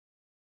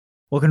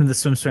Welcome to the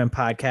Swim Swam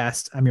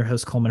podcast. I'm your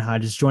host, Coleman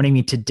Hodges. Joining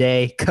me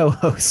today,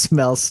 co-host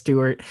Mel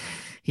Stewart.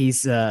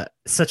 He's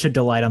such a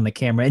delight on the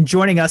camera. And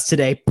joining us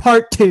today,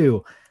 part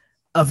 2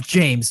 of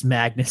James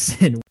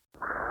Magnussen.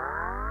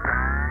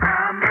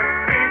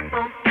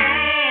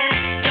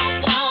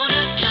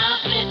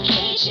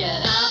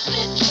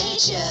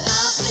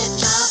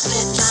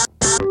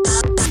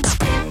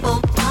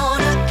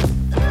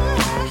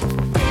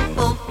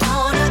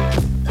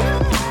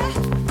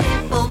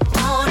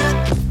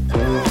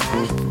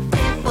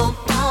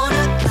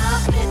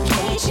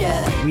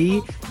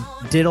 We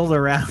diddled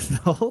around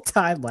the whole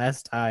time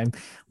last time.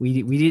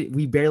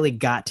 We barely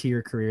got to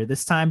your career.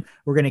 This time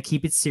we're going to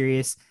keep it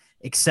serious,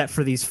 except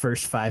for these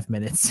first 5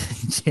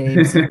 minutes.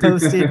 James, you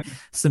posted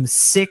some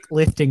sick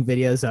lifting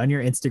videos on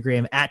your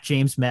Instagram at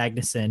James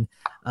Magnussen.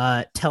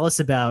 Tell us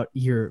about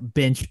your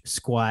bench,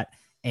 squat,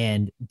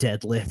 and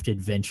deadlift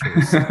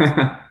adventures.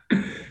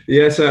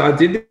 Yeah, so I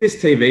did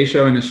this TV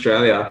show in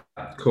Australia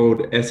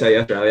called SAS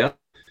Australia.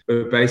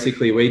 But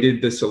basically, we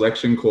did the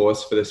selection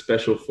course for the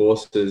Special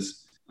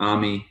Forces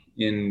Army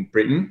in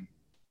Britain.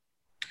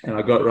 And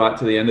I got right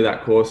to the end of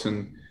that course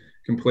and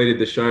completed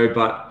the show.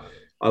 But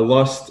I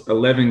lost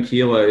 11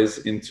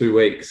 kilos in 2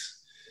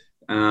 weeks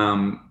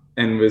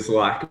and was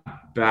like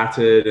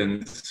battered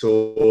and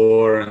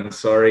sore and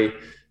sorry.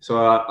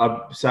 So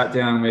I sat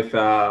down with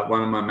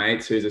one of my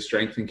mates who's a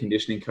strength and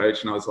conditioning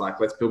coach. And I was like,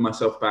 let's build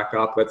myself back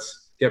up.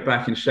 Let's get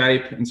back in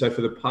shape. And so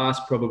for the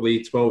past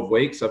probably 12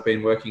 weeks, I've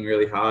been working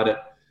really hard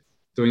at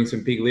doing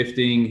some big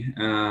lifting,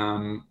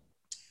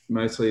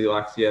 mostly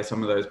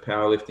some of those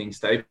powerlifting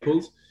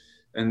staples.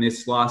 And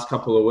this last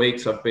couple of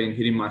weeks, I've been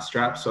hitting my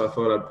straps. So I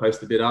thought I'd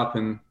post a bit up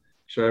and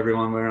show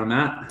everyone where I'm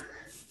at.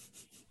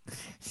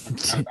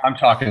 I'm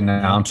talking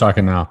now. I'm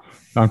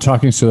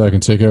talking so that I can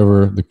take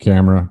over the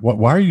camera.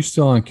 Why are you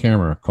still on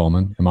camera,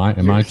 Coleman? Am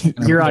I?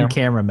 You're on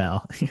camera,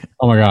 Mel.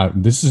 Oh my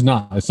God. It's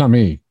not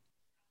me.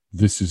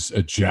 This is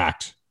a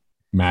jacked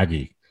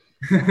Maggie.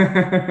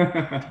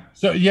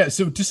 So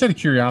just out of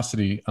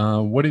curiosity,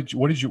 what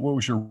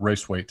was your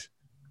race weight?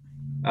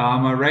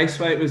 My race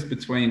weight was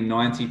between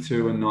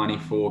 92 and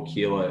 94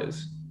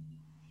 kilos.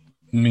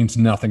 It means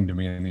nothing to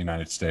me in the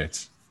United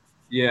States.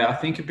 Yeah, I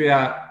think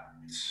about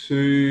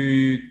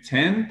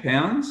 210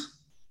 pounds.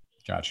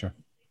 Gotcha.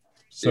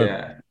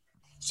 So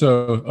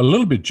a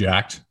little bit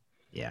jacked.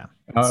 Yeah.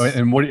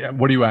 And what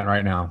are you at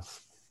right now?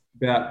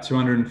 About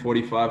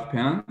 245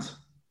 pounds.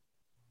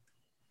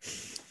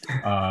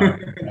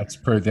 That's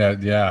pretty.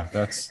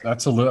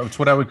 That's a little. It's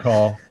what I would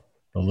call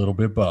a little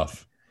bit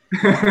buff.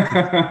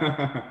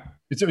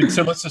 So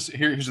let's just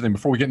here's the thing.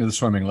 Before we get into the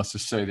swimming, let's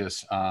just say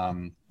this: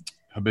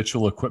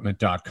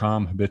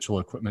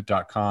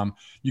 habitualequipment.com.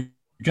 You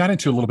got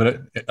into a little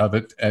bit of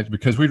it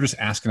because we were just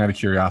asking out of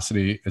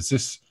curiosity. Is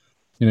this,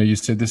 you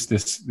said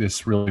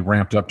this really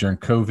ramped up during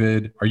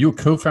COVID. Are you a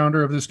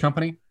co-founder of this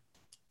company?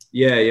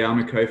 Yeah, I'm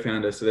a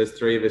co-founder. So there's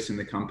 3 of us in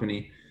the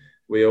company.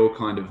 We all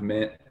kind of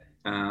met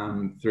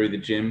through the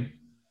gym,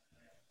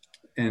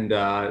 and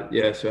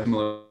so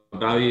similar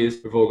values.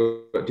 We've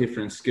all got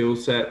different skill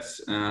sets,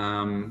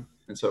 and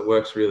so it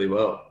works really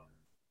well.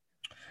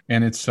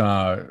 And it's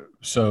so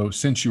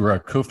since you are a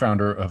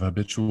co-founder of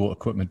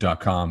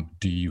habitualequipment.com,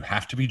 do you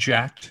have to be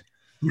jacked,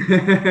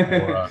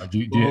 or do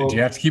you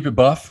have to keep it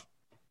buff?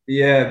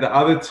 Yeah, the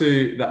other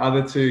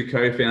two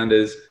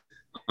co-founders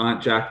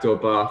aren't jacked or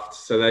buffed,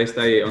 so they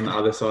stay on the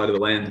other side of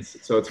the lens.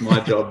 So it's my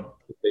job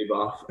to be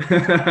buff.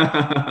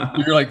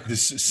 You're like the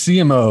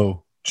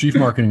CMO, Chief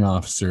Marketing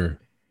Officer.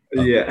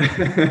 Yeah.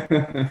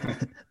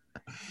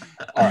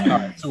 All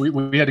right. So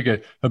we had to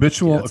get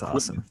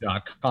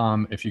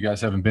habitualequipment.com. If you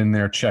guys haven't been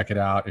there, check it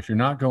out. If you're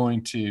not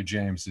going to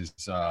James's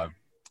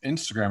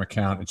Instagram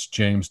account, it's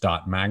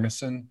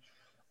james.magnussen.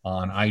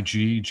 On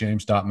IG,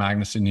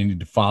 james.magnussen. You need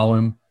to follow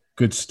him.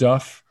 Good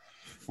stuff.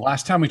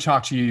 Last time we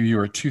talked to you, you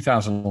were at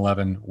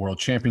 2011 World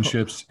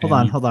Championships. Hold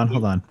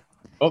on.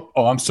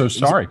 Oh, I'm so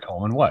sorry,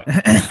 Colin. What?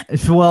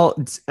 Well,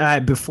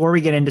 before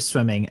we get into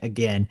swimming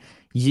again,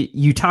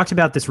 you talked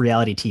about this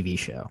reality TV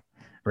show,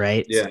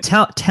 right? Yeah.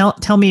 So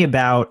tell me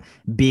about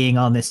being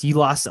on this. You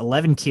lost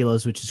 11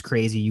 kilos, which is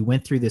crazy. You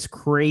went through this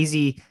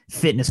crazy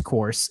fitness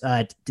course.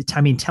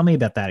 Tell me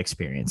about that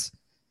experience.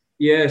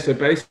 Yeah. So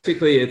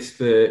basically, it's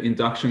the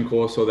induction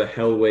course or the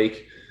Hell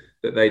Week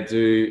that they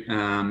do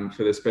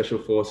for the Special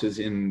Forces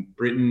in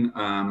Britain.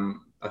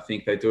 I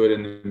think they do it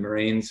in the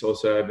Marines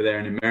also over there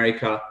in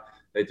America.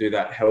 They do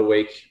that Hell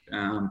Week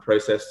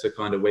process to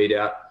kind of weed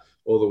out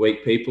all the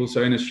weak people.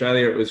 So in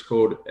Australia, it was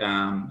called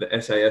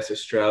the SAS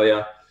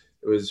Australia.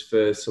 It was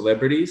for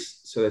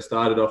celebrities. So they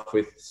started off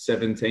with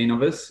 17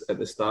 of us at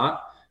the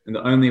start. And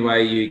the only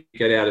way you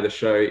get out of the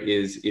show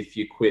is if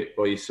you quit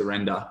or you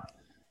surrender.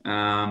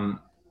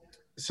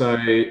 So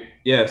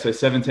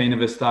 17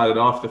 of us started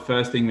off. The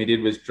first thing we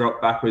did was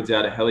drop backwards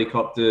out of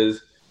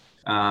helicopters.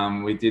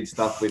 We did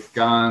stuff with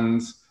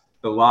guns.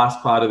 The last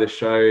part of the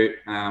show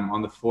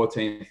on the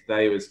 14th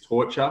day was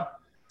torture.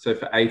 So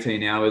for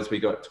 18 hours, we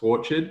got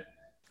tortured.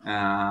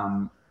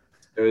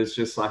 It was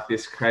just like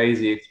this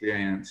crazy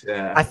experience.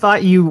 Yeah. I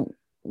thought you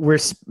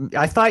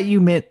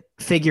meant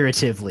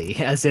figuratively,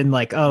 as in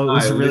like, oh, it No,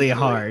 was really literally.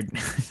 hard.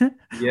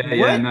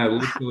 Yeah, no,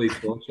 literally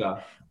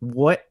torture.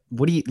 What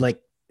do you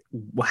like?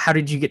 How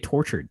did you get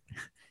tortured?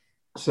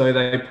 So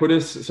they put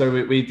us. So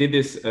we did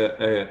this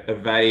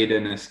evade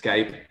and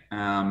escape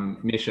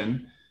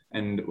mission,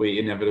 and we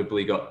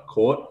inevitably got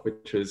caught,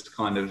 which was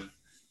kind of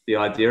the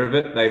idea of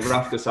it. They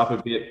roughed us up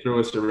a bit, threw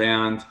us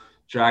around,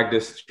 dragged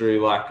us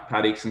through like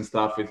paddocks and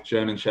stuff with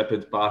German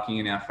shepherds barking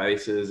in our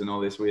faces and all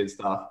this weird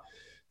stuff.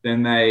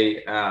 Then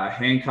they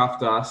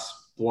handcuffed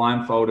us,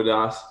 blindfolded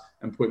us,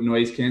 and put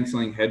noise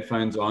cancelling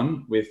headphones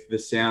on with the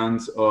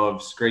sounds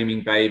of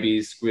screaming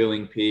babies,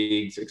 squealing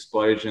pigs,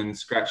 explosions,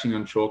 scratching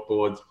on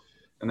chalkboards.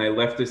 And they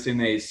left us in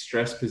these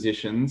stress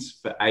positions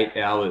for 8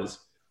 hours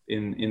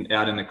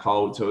out in the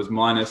cold. So it was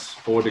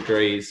 -4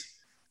 degrees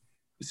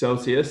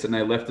Celsius, and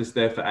they left us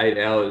there for 8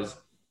 hours.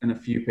 And a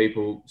few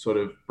people sort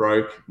of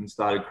broke and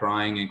started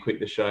crying and quit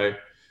the show.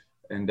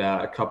 And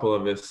a couple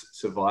of us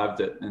survived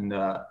it and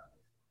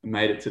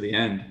made it to the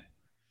end.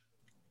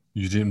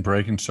 You didn't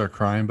break and start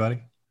crying,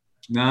 buddy?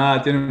 Nah,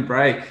 it didn't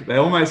break. They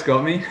almost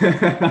got me.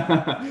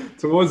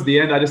 Towards the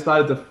end, I just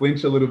started to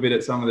flinch a little bit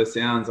at some of the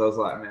sounds. I was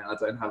like, man, I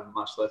don't have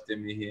much left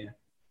in me here.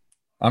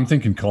 I'm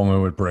thinking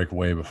Coleman would break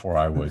way before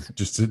I would. I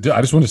just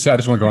want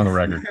to go on the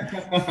record.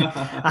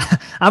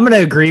 I'm going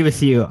to agree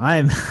with you.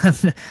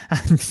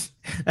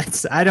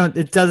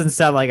 It doesn't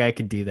sound like I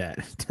could do that.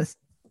 This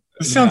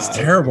sounds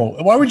terrible.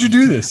 Why would you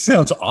do this? It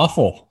sounds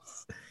awful.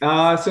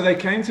 So they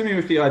came to me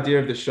with the idea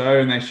of the show,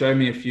 and they showed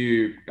me a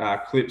few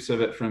clips of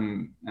it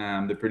from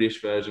the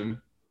British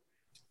version.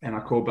 And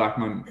I called back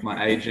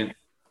my agent,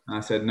 and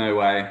I said, no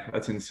way,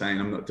 that's insane.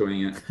 I'm not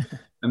doing it.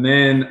 And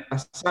then I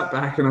sat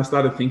back and I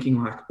started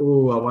thinking like,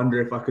 oh, I wonder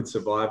if I could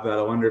survive that.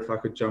 I wonder if I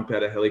could jump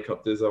out of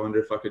helicopters. I wonder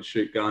if I could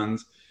shoot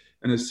guns.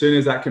 And as soon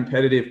as that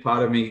competitive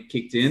part of me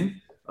kicked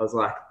in, I was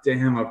like,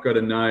 damn, I've got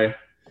to know.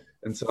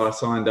 And so I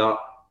signed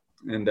up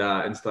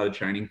and started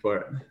training for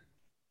it.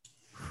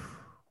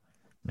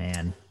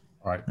 Man.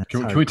 All right.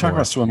 Can we talk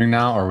about swimming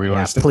now, or we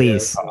want to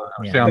please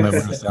stay on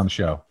the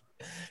show?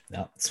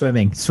 No,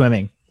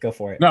 swimming. Go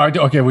for it. No,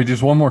 okay. We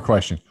just one more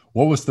question.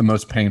 What was the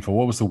most painful?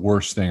 What was the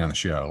worst thing on the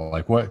show?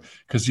 Like what?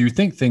 Because you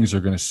think things are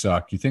going to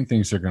suck. You think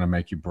things are going to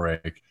make you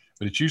break,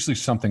 but it's usually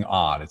something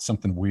odd. It's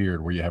something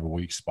weird where you have a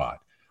weak spot.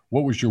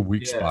 What was your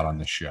weak spot on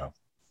this show?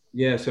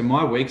 Yeah. So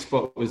my weak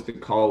spot was the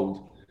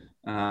cold.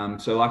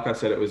 So like I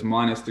said, it was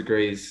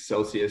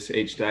 -degrees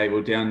each day.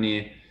 We're down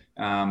near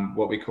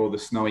what we call the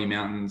Snowy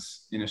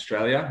Mountains in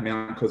Australia,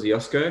 Mount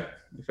Kosciuszko,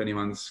 if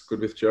anyone's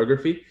good with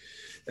geography.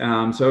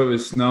 So it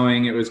was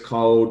snowing, it was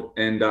cold,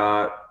 and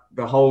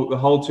the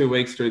whole 2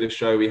 weeks through the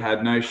show, we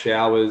had no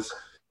showers,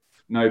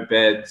 no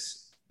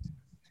beds,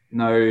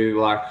 no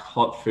like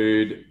hot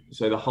food.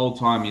 So the whole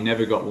time you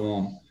never got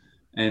warm.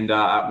 And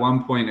at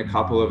one point, a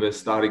couple of us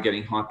started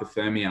getting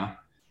hypothermia.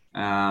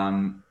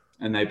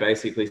 And they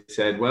basically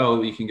said,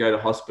 well, you can go to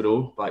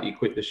hospital, but you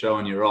quit the show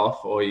and you're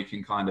off, or you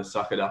can kind of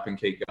suck it up and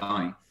keep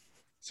going.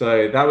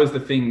 So that was the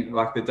thing.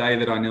 Like the day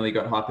that I nearly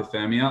got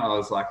hypothermia, I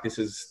was like, this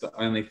is the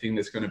only thing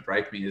that's going to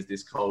break me is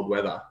this cold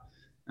weather.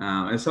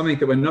 And it's something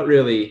that we're not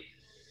really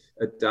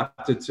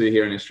adapted to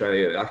here in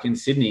Australia. Like in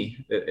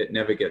Sydney, it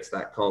never gets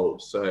that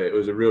cold. So it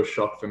was a real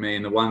shock for me.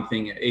 And the one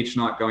thing, each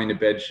night going to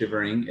bed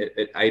shivering,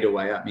 it ate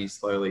away at me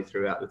slowly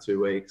throughout the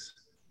 2 weeks.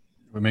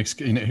 It makes,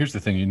 here's the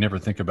thing, you never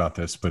think about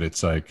this, but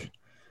it's like,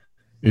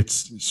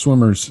 it's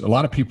swimmers. A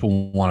lot of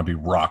people want to be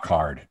rock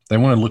hard. They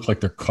want to look like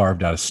they're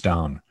carved out of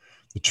stone.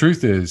 The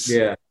truth is,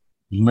 it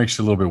makes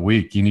you a little bit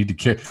weak. You need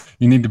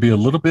to be a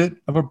little bit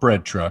of a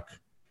bread truck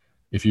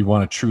if you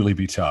want to truly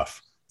be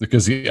tough,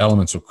 because the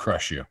elements will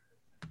crush you.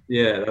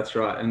 Yeah, that's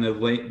right. And the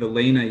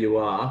leaner you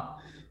are,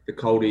 the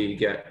colder you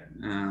get,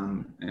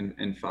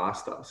 and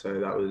faster. So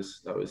that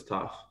was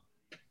tough.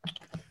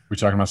 We're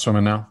talking about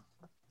swimming now.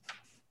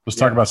 Let's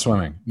talk about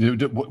swimming.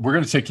 We're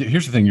going to take you.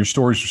 Here's the thing. Your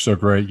stories are so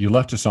great. You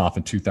left us off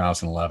in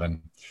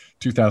 2011.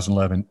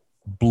 2011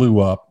 blew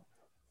up.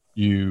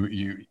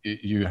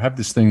 You have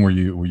this thing where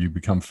you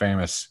become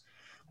famous,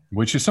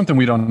 which is something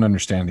we don't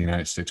understand in the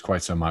United States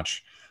quite so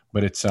much.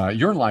 But it's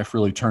your life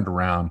really turned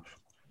around.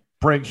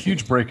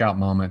 Huge breakout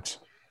moment.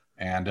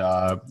 And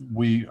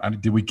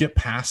did we get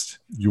past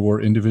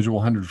your individual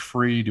 100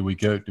 free? Do we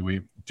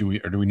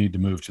need to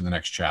move to the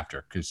next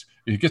chapter? Because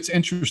it gets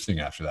interesting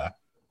after that.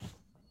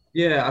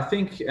 Yeah, I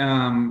think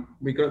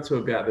we got to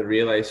about the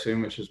relay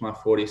swim, which was my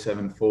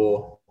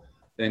 47.4.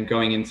 Then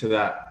going into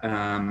that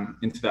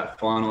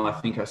final, I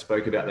think I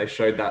spoke about, they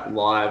showed that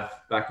live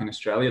back in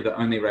Australia, the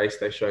only race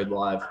they showed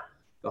live,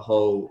 the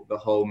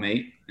whole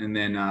meet. And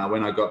then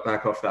when I got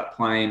back off that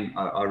plane,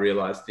 I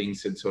realized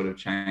things had sort of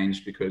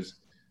changed, because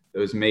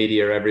there was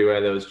media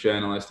everywhere. There was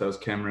journalists, there was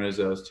cameras,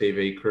 there was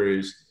TV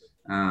crews.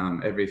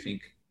 Everything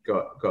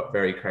got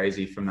very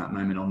crazy from that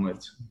moment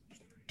onwards.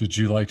 Did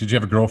you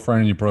have a girlfriend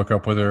and you broke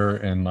up with her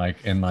and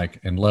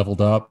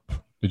leveled up?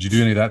 Did you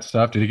do any of that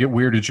stuff? Did it get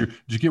weird? Did you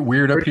get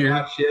weird Pretty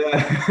up here?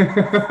 Much,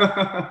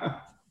 yeah.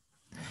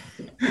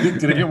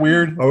 Did it get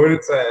weird? I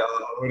wouldn't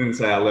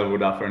say I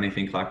leveled up or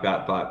anything like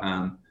that, but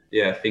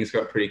yeah, things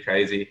got pretty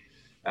crazy.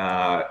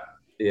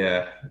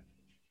 yeah,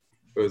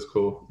 it was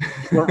cool.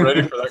 You weren't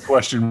ready for that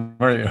question,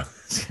 were you?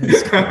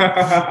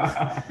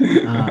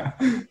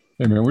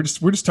 Hey man, we're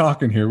just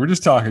talking here. We're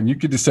just talking. You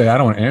could just say, I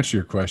don't want to answer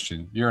your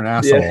question. You're an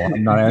asshole. Yeah.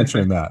 I'm not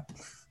answering that.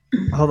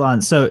 Hold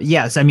on. So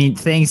yes, I mean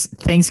things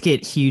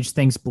get huge,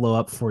 things blow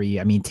up for you.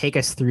 I mean, take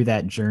us through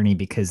that journey,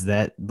 because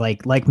that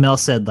like Mel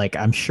said, like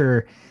I'm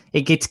sure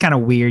it gets kind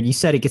of weird. You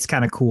said it gets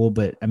kind of cool,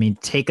 but I mean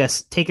take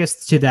us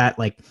to that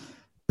like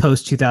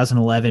post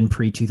 2011,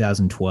 pre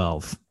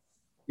 2012.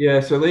 Yeah,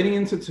 so leading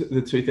into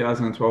the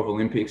 2012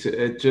 Olympics,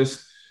 it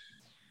just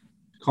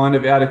kind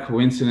of out of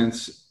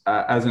coincidence,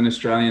 as an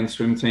Australian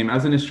swim team,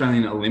 as an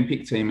Australian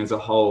Olympic team as a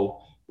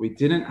whole, we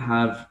didn't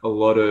have a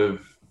lot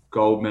of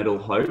gold medal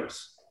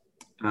hopes.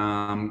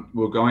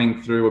 We're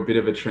going through a bit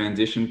of a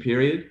transition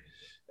period.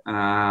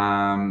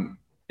 And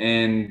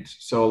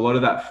so a lot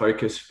of that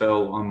focus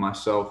fell on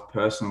myself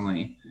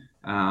personally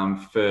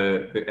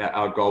for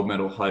our gold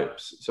medal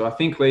hopes. So I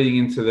think leading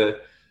into the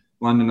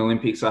London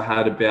Olympics, I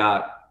had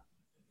about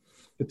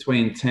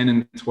between 10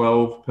 and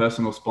 12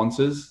 personal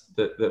sponsors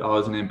that I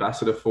was an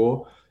ambassador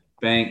for.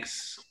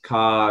 Banks,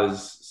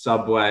 cars,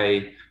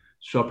 Subway,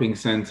 shopping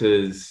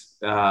centers,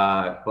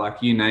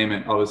 like you name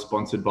it, I was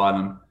sponsored by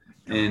them.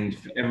 And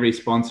for every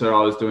sponsor,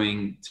 I was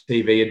doing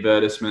TV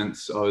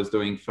advertisements, I was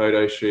doing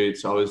photo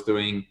shoots, I was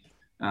doing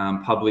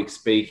public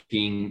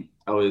speaking,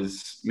 I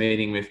was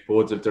meeting with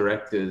boards of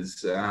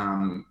directors.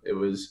 It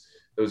was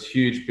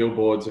huge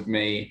billboards of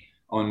me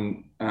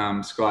on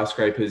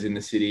skyscrapers in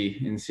the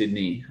city in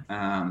Sydney.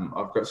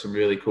 I've got some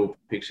really cool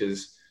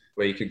pictures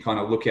where you can kind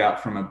of look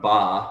out from a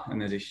bar and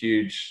there's a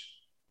huge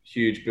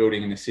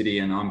building in the city,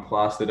 and I'm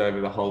plastered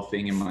over the whole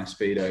thing in my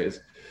Speedos.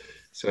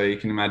 So you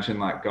can imagine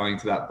like going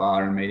to that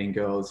bar and meeting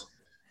girls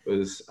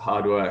was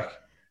hard work.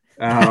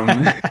 Yeah,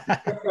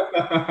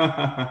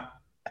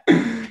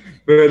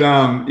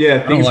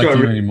 things got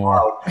really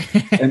anymore.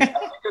 And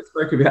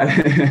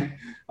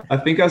I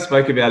think I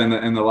spoke about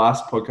in the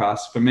last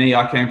podcast. For me,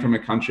 I came from a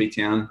country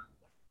town,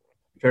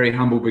 very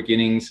humble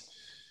beginnings.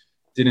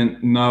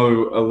 Didn't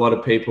know a lot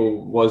of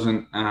people.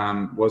 wasn't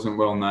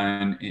well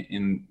known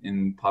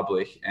in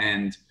public,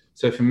 and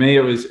so for me,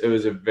 it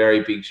was a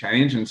very big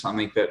change and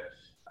something that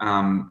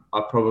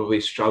I probably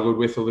struggled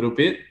with a little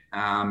bit.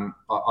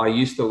 I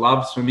used to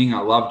love swimming.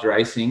 I loved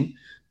racing,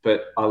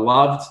 but I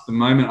loved the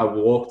moment I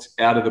walked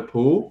out of the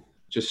pool,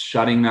 just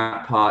shutting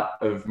that part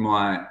of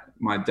my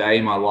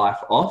day, my life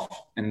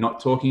off, and not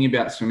talking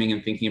about swimming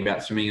and thinking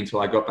about swimming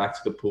until I got back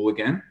to the pool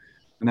again.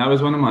 And that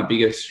was one of my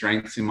biggest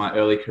strengths in my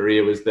early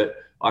career, was that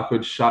I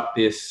could shut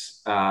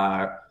this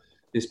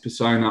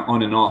persona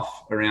on and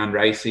off around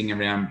racing,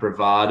 around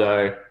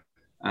bravado,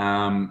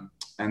 and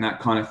that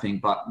kind of thing.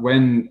 But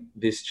when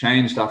this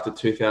changed after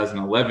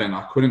 2011,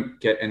 I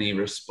couldn't get any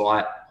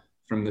respite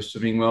from the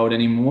swimming world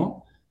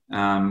anymore.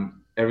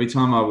 Every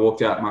time I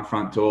walked out my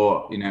front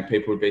door,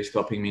 people would be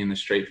stopping me in the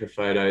street for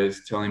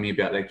photos, telling me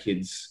about their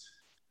kids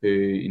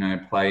who,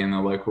 play in the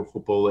local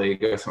football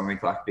league or something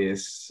like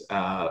this,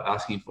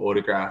 asking for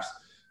autographs.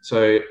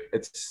 So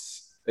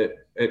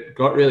it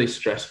got really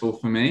stressful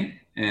for me,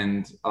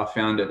 and I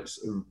found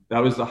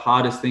that was the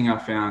hardest thing I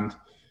found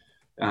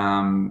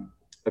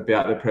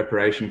about the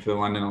preparation for the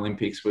London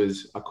Olympics,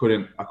 was I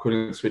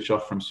couldn't switch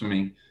off from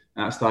swimming.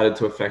 And it started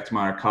to affect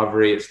my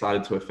recovery. It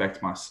started to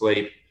affect my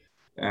sleep.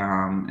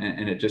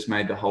 And it just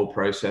made the whole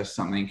process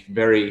something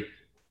very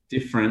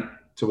different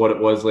to what it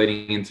was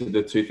leading into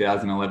the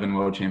 2011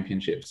 World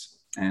Championships.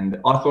 And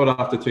I thought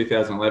after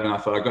 2011,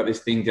 I got this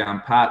thing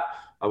down pat.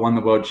 I won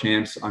the World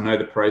Champs. I know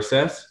the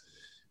process.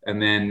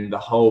 And then the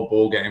whole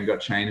ball game got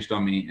changed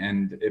on me,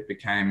 and it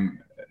became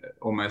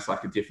almost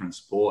like a different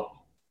sport.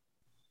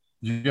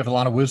 You have a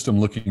lot of wisdom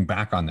looking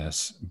back on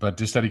this, but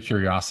just out of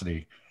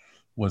curiosity,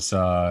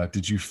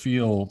 did you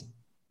feel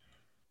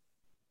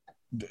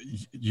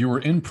you were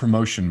in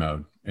promotion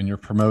mode and you're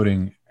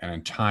promoting an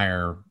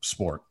entire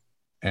sport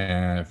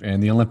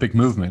and the Olympic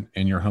movement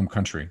in your home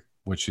country,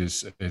 which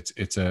is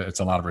it's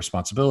a lot of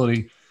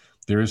responsibility.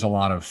 There is a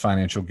lot of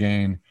financial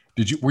gain.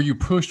 Were you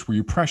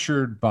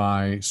pressured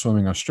by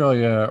Swimming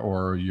Australia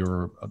or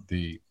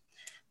the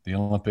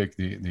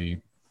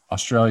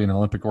Australian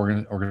Olympic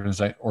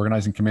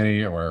organizing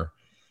committee, or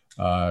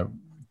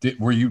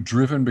were you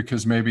driven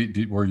because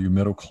were you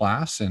middle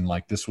class and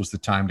like this was the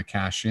time to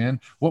cash in?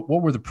 What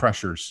were the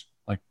pressures?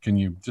 Like, can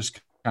you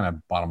just kind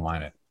of bottom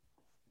line it?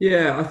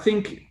 Yeah, I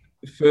think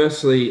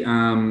firstly,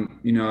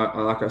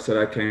 like I said,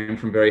 I came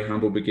from very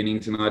humble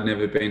beginnings, and I'd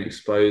never been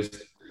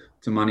exposed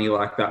to money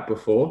like that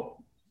before.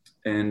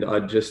 And I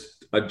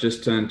just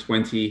turned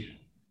 20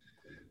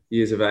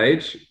 years of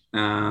age.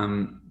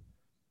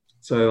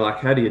 So like,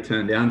 how do you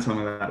turn down some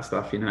of that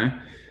stuff?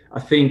 I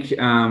think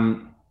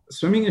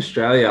Swimming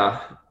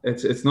Australia,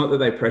 it's not that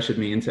they pressured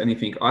me into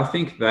anything. I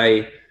think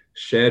they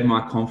shared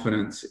my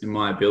confidence in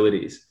my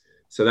abilities.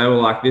 So they were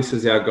like, this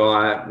is our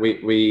guy.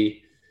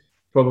 We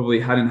probably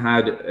hadn't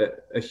had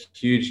a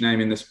huge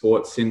name in the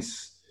sport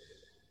since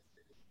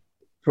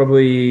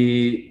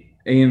probably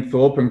Ian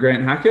Thorpe and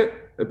Grant Hackett,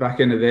 the back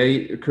end of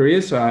their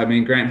careers. So, I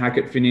mean, Grant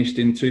Hackett finished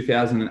in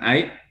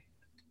 2008.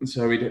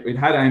 So we'd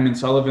had Eamon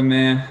Sullivan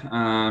there.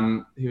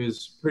 He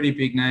was a pretty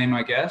big name,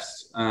 I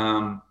guess.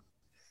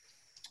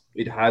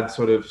 We'd had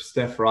sort of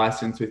Steph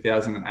Rice in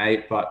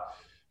 2008, but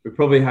we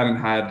probably hadn't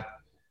had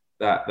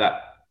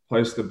that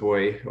poster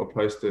boy or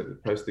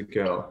poster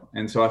girl.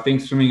 And so I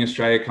think Swimming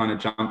Australia kind of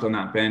jumped on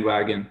that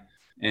bandwagon.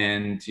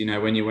 And, you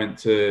know, when you went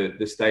to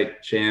the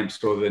state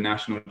champs or the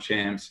national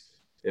champs,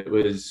 it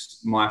was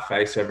my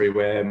face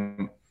everywhere.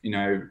 You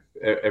know,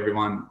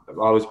 everyone,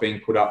 I was being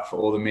put up for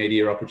all the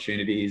media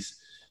opportunities.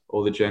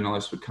 All the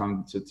journalists would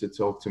come to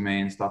talk to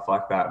me and stuff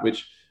like that,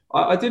 which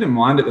I didn't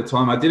mind at the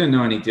time. I didn't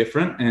know any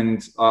different.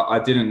 And I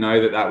didn't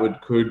know that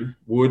would could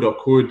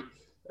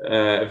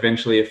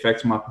eventually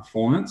affect my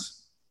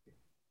performance.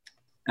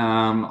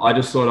 I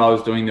just thought I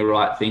was doing the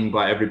right thing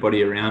by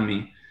everybody around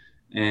me.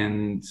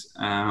 And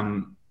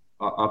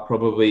I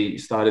probably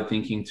started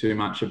thinking too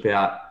much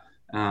about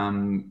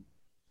the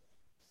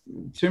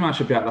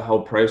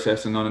whole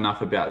process and not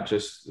enough about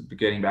just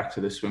getting back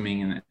to the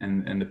swimming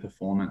and the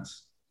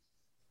performance.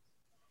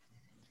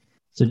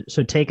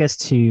 So take us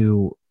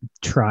to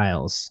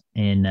trials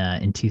in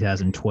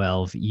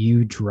 2012.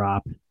 You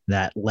drop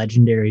that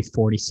legendary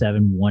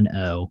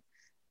 47.10,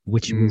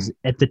 which was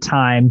at the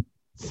time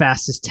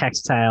fastest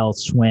textile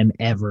swim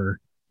ever.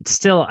 It's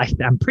still,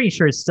 I'm pretty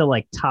sure it's still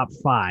like top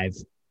 5.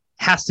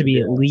 Has to be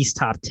at least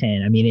top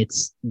 10. I mean,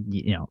 it's,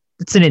 you know,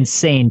 it's an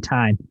insane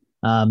time.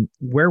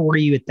 Where were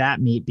you at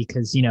that meet?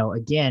 Because, you know,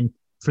 again,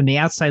 from the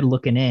outside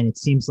looking in, it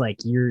seems like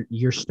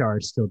your star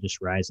is still just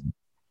rising.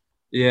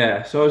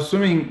 Yeah, so I was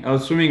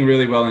swimming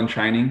really well in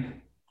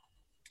training.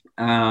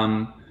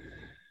 I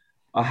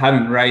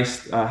hadn't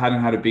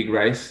had a big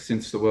race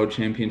since the World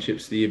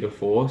Championships the year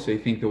before. So you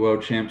think the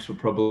World Champs were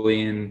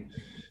probably in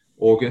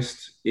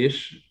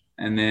August-ish,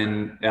 and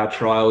then our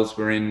trials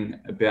were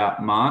in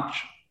about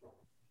March.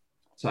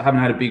 So I haven't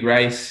had a big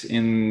race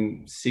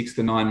in 6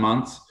 to 9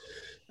 months.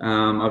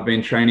 I've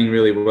been training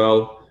really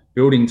well,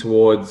 building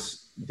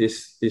towards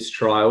this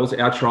trials.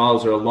 Our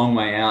trials are a long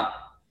way out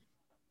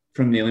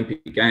from the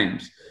Olympic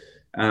Games.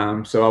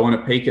 So I want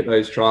to peak at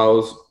those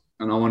trials,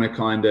 and I want to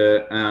kind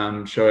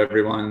of show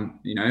everyone,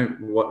 you know,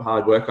 what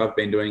hard work I've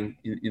been doing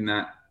in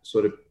that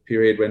sort of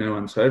period where no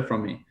one's heard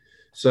from me.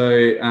 So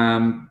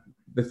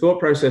the thought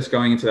process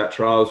going into that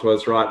trials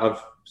was, right,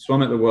 I've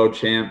swum at the World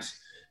Champs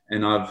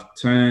and I've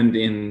turned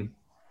in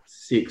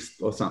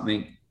 6th or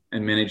something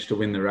and managed to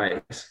win the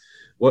race.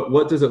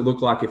 What does it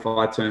look like if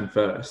I turn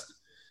first?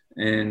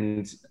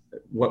 And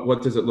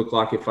what does it look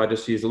like if I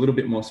just use a little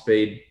bit more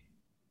speed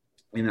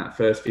in that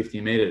first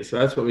 50 meters? So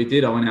that's what we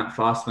did. I went out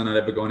faster than I'd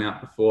ever gone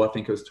out before. I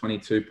think it was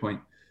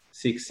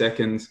 22.6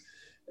 seconds.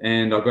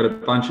 And I got a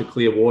bunch of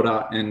clear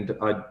water, and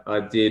I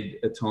did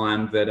a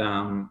time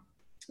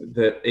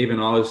that even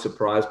I was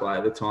surprised by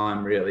at the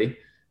time, really.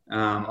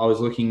 I was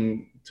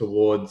looking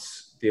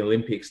towards the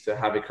Olympics to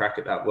have a crack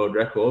at that world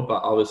record, but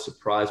I was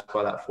surprised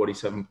by that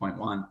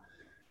 47.1.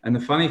 And the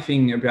funny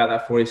thing about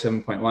that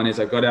 47.1 is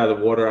I got out of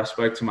the water. I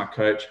spoke to my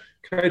coach.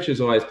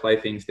 Coaches always play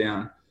things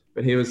down,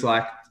 but he was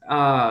like,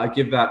 I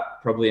give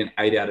that probably an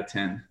 8 out of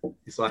 10.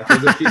 He's like,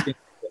 there's a few things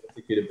that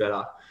executed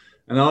better.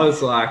 And I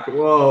was like,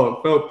 whoa,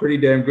 it felt pretty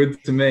damn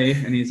good to me.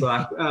 And he's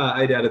like,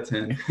 8 out of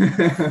 10.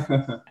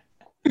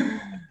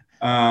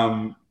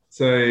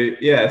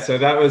 So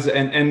that was,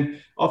 and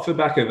off the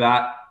back of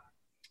that,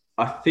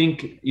 I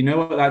think, you know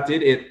what that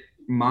did? It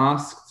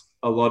masked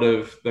a lot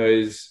of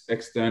those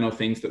external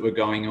things that were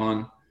going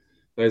on,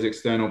 those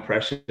external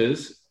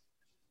pressures.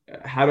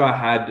 Had I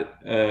had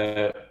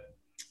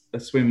a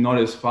swim not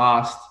as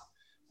fast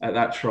at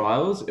that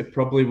trials, it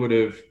probably would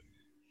have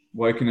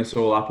woken us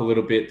all up a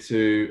little bit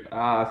to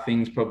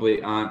things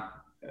probably aren't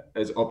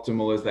as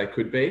optimal as they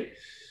could be.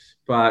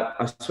 But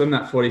I swam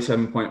that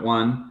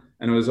 47.1,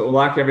 and it was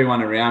like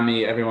everyone around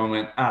me, everyone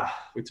went,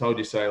 we told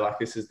you so. Like,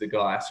 this is the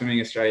guy. Swimming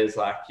Australia's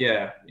like,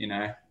 yeah, you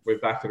know, we've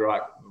backed the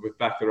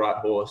right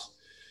horse.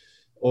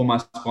 All my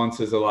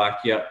sponsors are like,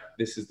 yep,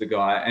 this is the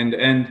guy.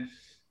 And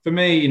for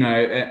me, you know,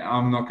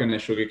 I'm not going to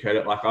sugarcoat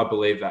it. Like, I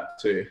believe that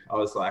too. I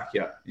was like,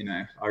 yeah, you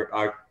know,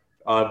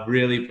 I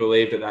really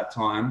believed at that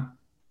time.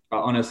 I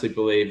honestly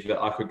believed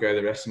that I could go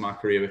the rest of my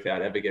career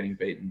without ever getting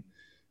beaten.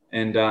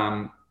 And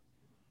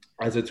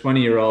as a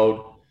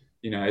 20-year-old,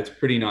 you know, it's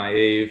pretty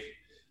naive,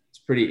 it's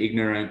pretty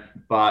ignorant,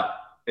 but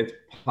it's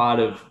part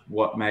of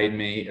what made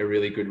me a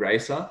really good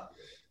racer.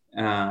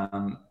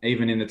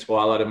 Even in the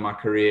twilight of my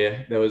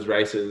career, there was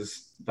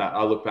races that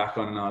I look back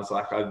on and I was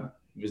like, I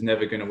was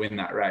never going to win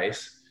that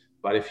race.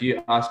 But if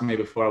you asked me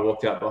before I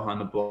walked out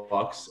behind the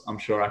blocks, I'm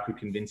sure I could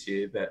convince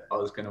you that I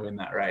was going to win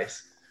that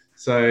race.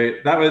 So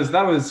that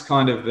was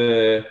kind of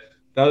the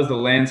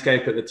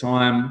landscape at the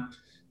time.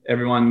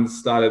 Everyone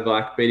started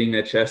like beating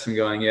their chest and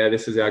going, yeah,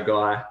 this is our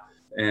guy.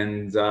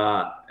 And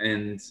I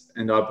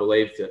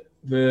believed it.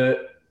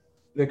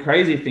 The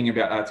crazy thing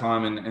about that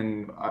time,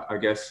 and I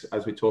guess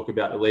as we talk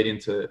about the lead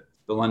into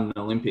the London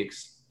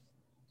Olympics,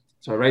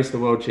 so I raced the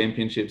World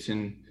Championships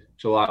in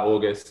July,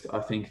 August. I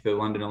think the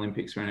London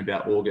Olympics were in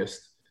about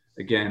August.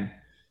 Again,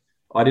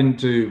 I didn't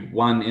do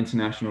one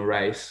international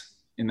race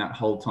in that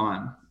whole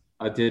time.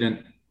 I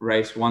didn't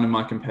race one of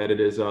my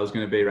competitors that I was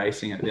going to be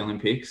racing at the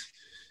Olympics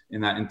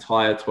in that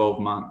entire 12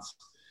 months.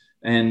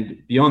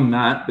 And beyond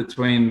that,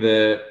 between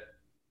the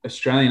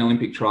Australian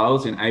Olympic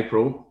trials in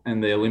April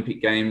and the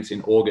Olympic Games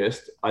in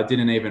August, I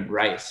didn't even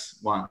race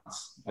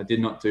once. I did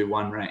not do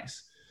one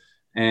race.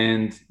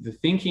 And the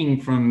thinking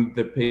from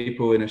the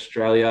people in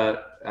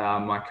Australia,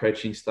 my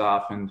coaching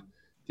staff and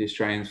the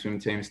Australian swim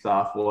team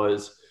staff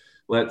was,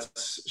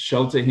 let's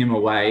shelter him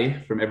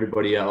away from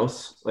everybody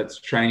else. Let's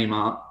train him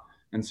up.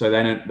 And so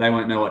they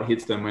won't know what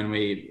hits them when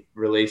we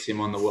release him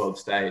on the world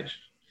stage.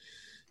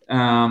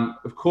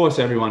 Of course,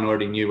 everyone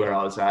already knew where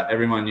I was at.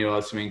 Everyone knew I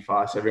was swimming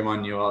fast.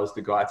 Everyone knew I was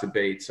the guy to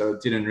beat. So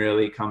it didn't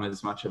really come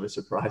as much of a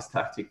surprise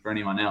tactic for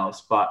anyone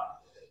else. But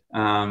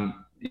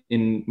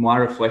in my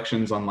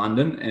reflections on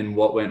London and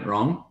what went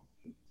wrong,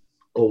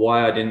 or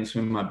why I didn't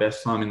swim my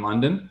best time in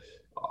London,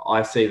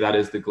 I see that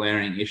as the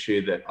glaring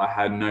issue that I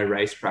had no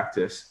race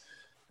practice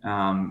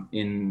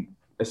in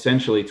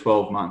essentially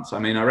 12 months. I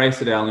mean, I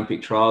raced at our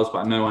Olympic trials,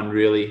 but no one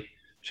really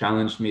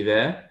challenged me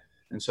there.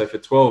 And so for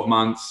 12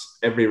 months,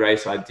 every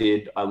race I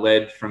did, I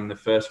led from the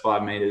first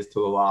 5 meters to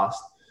the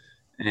last.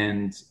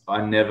 And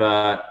I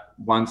never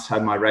once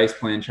had my race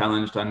plan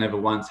challenged. I never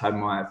once had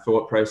my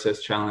thought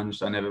process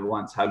challenged. I never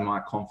once had my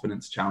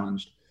confidence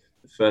challenged.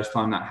 The first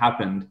time that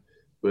happened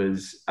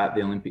was at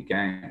the Olympic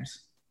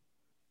Games.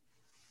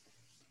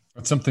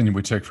 That's something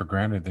we take for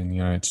granted in the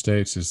United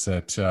States, is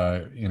that,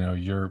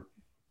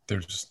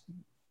 there's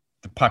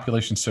the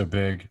population's so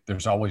big.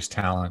 There's always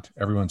talent.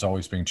 Everyone's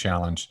always being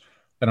challenged.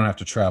 They don't have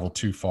to travel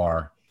too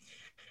far.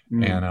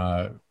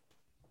 And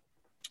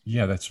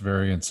that's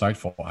very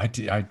insightful.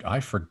 I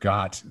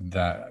forgot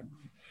that,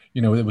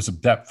 it was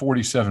that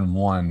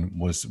 47.1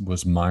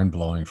 was mind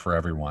blowing for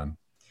everyone.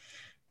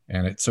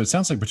 And so it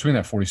sounds like between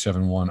that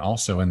 47.1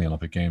 also in the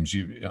Olympic Games,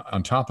 you,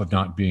 on top of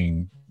not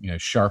being,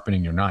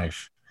 sharpening your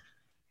knife,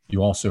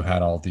 you also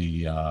had all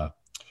the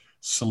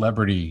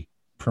celebrity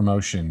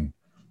promotion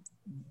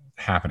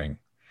happening.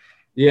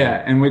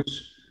 Yeah. And which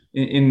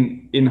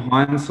in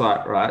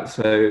hindsight, right?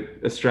 So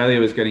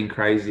Australia was getting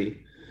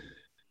crazy.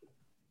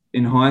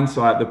 In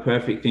hindsight, the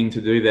perfect thing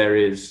to do there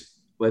is,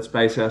 let's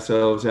base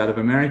ourselves out of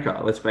America.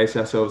 Let's base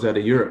ourselves out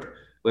of Europe.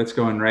 Let's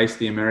go and race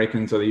the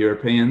Americans or the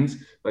Europeans.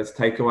 Let's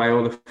take away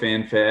all the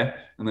fanfare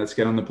and let's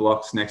get on the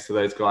blocks next to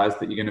those guys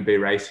that you're going to be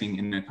racing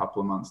in a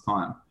couple of months'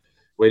 time.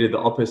 We did the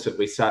opposite.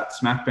 We sat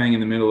smack bang in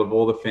the middle of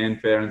all the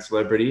fanfare and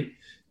celebrity,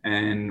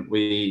 and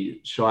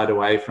we shied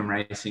away from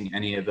racing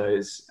any of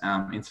those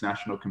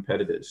international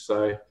competitors.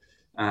 So,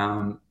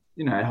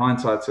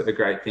 hindsight's a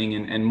great thing.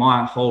 And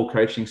my whole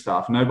coaching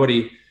staff,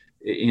 nobody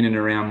in and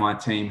around my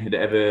team had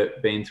ever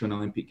been to an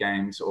Olympic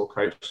Games or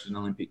coached an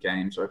Olympic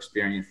Games or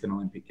experienced an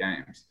Olympic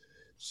Games.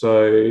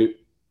 So,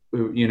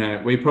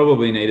 we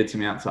probably needed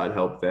some outside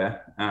help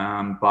there.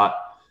 But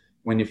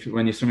when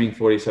you're swimming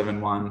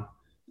 47.1,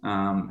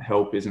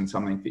 help isn't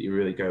something that you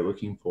really go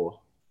looking for.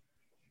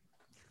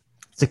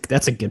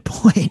 That's a good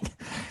point.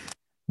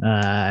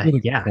 Really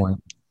good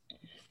point.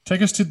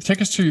 Take us to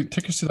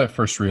that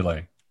first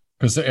relay,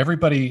 because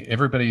everybody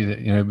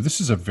that,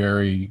 this is a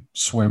very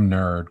swim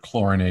nerd,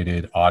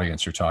 chlorinated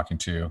audience you're talking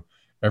to.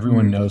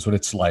 Everyone knows what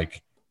it's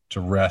like to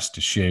rest,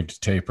 to shave, to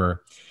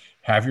taper,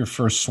 have your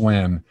first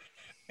swim,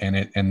 and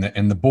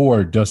the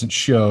board doesn't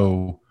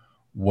show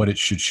what it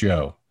should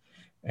show.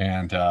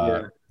 And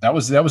that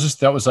was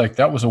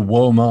a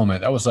whoa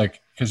moment. That was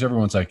like, because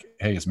everyone's like,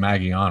 hey, is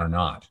Maggie on or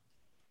not?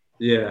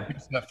 Yeah.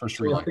 That first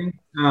relay. I think,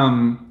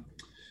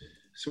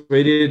 so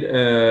we did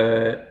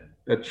a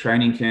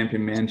training camp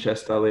in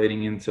Manchester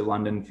leading into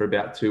London for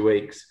about 2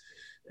 weeks,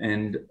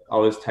 and I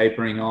was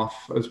tapering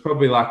off. It was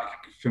probably like,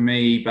 for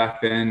me back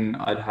then,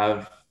 I'd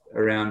have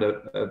around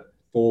a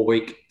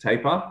 4-week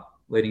taper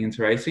leading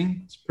into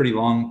racing. It's pretty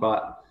long,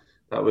 but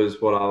that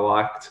was what I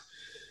liked.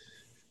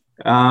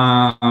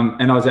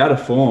 And I was out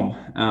of form.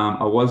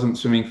 I wasn't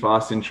swimming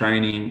fast in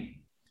training.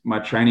 My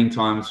training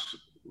times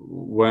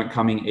weren't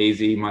coming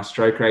easy. My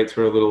stroke rates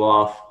were a little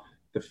off.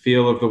 The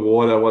feel of the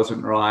water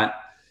wasn't right.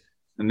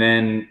 And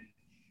then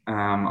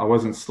I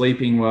wasn't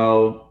sleeping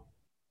well.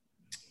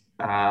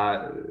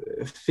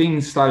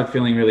 Things started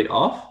feeling really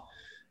off.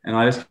 And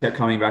I just kept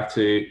coming back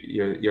to,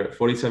 you're at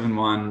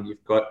 47.1,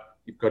 you've got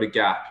a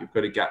gap. You've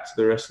got a gap to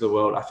the rest of the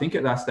world. I think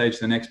at that stage,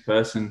 the next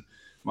person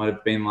might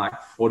have been like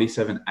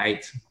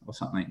 47.8 or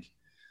something.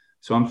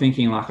 So I'm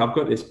thinking, like, I've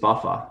got this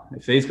buffer.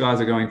 If these guys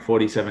are going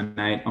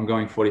 47.8, I'm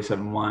going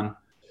 47.1.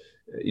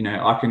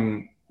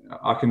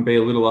 I can be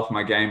a little off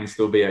my game and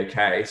still be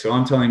okay. So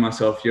I'm telling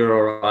myself, you're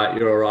all right,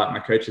 you're all right. My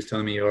coach is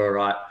telling me you're all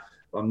right.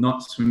 I'm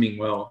not swimming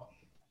well.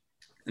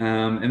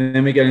 And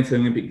then we get into the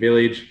Olympic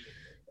Village,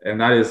 and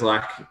that is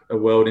like a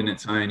world in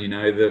its own.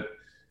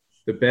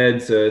 The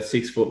beds are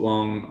 6 foot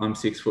long. I'm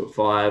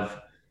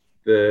 6'5".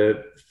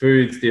 The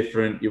food's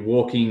different. You're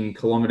walking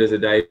kilometers a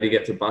day to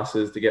get to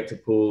buses, to get to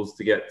pools,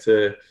 to get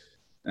to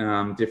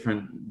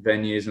different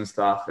venues and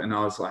stuff. And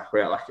I was like,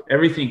 wow, like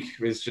everything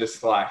was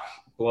just like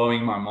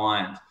blowing my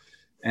mind.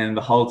 And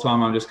the whole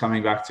time I'm just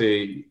coming back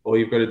to, all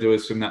you've got to do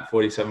is swim that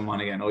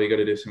 47.1 again. All you got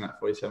to do is swim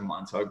that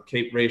 47.1. So I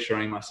keep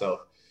reassuring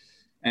myself,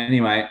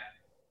 Anyway,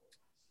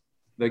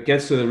 that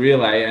gets to the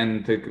relay,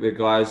 and the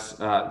guys,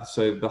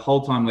 so the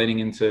whole time leading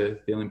into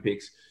the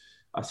Olympics,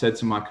 I said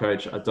to my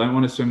coach, I don't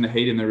want to swim the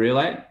heat in the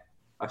relay.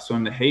 I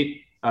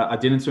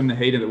didn't swim the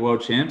heat at the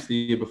World Champs the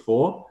year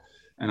before,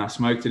 and I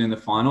smoked it in the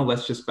final.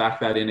 Let's just back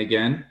that in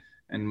again.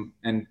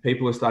 And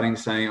people are starting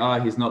to say, oh,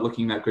 he's not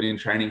looking that good in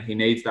training. He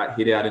needs that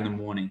hit out in the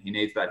morning. He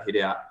needs that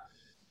hit out.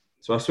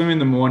 So I swim in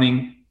the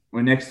morning.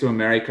 We're next to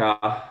America.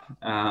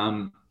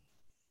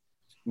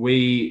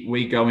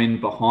 We go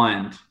in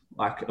behind,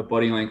 like a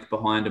body length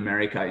behind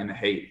America in the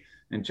heat.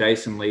 And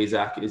Jason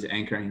Lezak is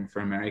anchoring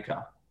for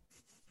America.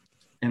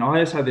 And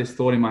I just had this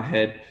thought in my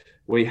head,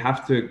 we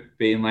have to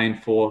be in lane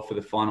 4 for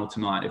the final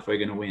tonight if we're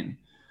going to win.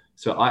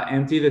 So I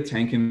empty the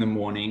tank in the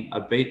morning. I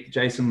beat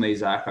Jason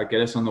Lezak. I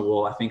get us on the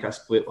wall. I think I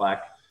split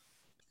like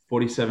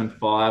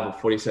 47.5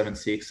 or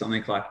 47.6,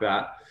 something like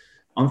that.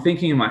 I'm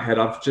thinking in my head,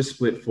 I've just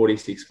split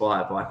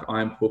 46.5. Like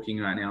I'm hooking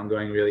right now. I'm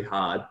going really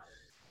hard.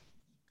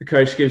 The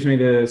coach gives me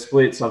the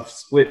splits. I've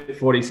split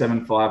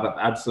 47.5. I've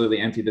absolutely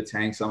emptied the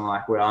tank. So I'm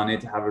like, well, I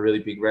need to have a really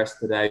big rest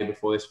today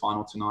before this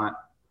final tonight.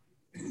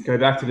 Go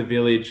back to the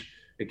village.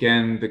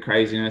 Again, the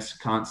craziness,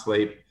 can't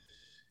sleep.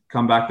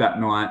 Come back that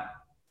night.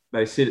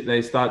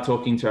 They start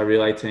talking to our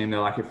relay team.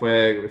 They're like, if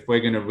we're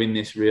going to win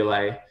this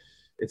relay,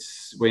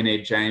 we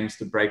need James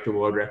to break the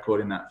world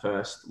record in that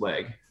first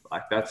leg.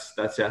 Like that's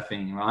our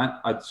thing, right?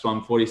 I'd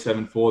swum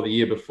 47.4 the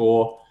year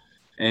before,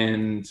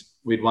 and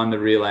we'd won the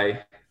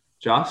relay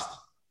just.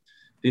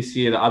 This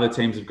year, the other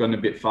teams have gone a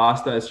bit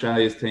faster.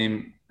 Australia's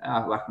team,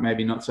 like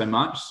maybe not so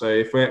much. So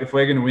if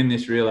we're going to win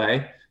this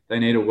relay, they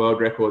need a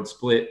world record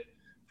split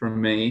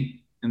from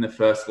me in the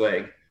first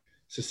leg.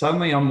 So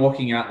suddenly I'm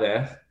walking out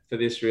there for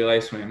this relay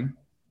swim.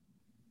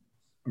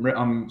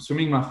 I'm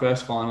swimming my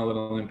first final at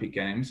Olympic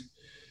Games.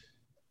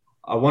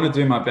 I want to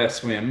do my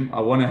best swim. I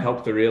want to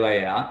help the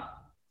relay out.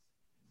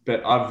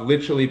 But I've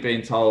literally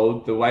been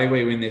told the way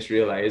we win this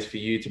relay is for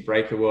you to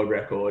break the world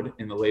record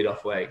in the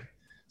lead-off leg.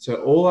 So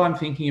all I'm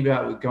thinking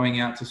about going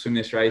out to swim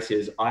this race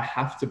is I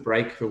have to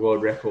break the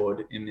world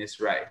record in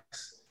this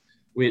race,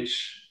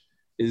 which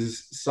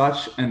is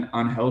such an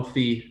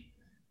unhealthy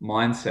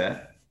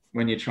mindset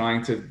when you're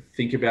trying to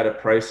think about a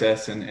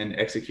process and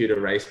execute a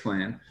race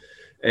plan.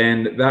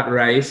 And that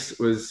race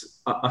was,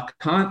 I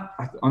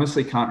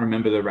honestly can't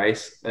remember the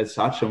race as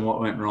such and what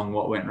went wrong,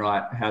 what went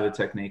right, how the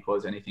technique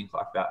was, anything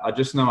like that. I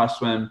just know I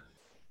swam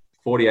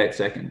 48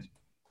 seconds.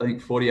 I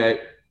think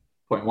 48.1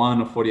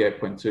 or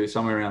 48.2,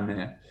 somewhere around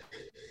there.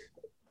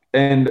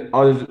 And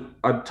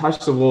I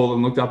touched the wall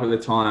and looked up at the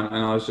time,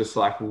 and I was just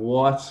like,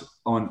 what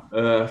on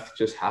earth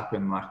just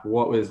happened? Like,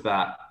 what was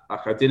that?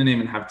 Like, I didn't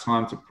even have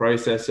time to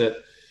process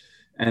it.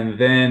 And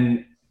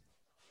then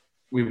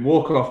we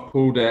walk off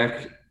pool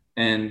deck,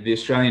 and the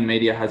Australian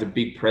media has a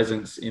big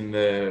presence in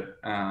the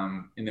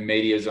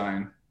media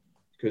zone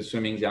because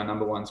swimming's our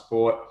number one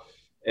sport.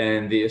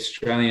 And the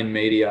Australian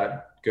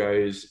media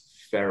goes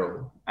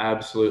feral,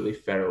 absolutely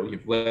feral.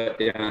 You've let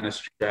down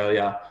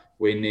Australia.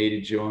 We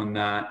needed you on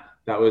that.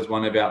 That was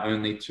one of our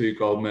only 2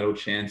 gold medal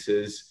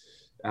chances.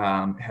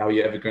 How are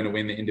you ever going to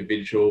win the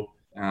individual?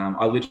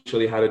 I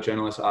literally had a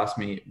journalist ask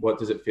me, what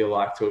does it feel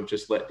like to have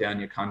just let down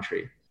your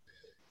country?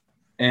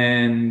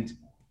 And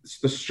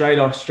straight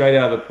out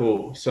of the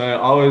pool. So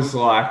I was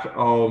like,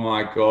 oh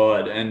my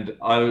God. And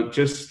I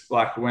just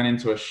like went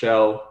into a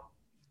shell.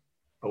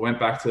 I went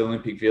back to the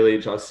Olympic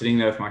Village. I was sitting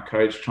there with my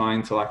coach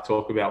trying to like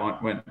talk about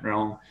what went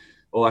wrong.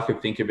 All I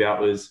could think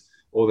about was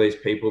all these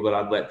people that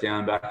I'd let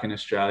down back in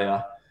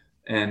Australia.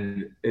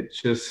 And it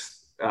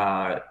just,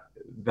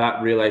 that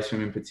relay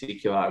swim in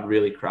particular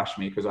really crushed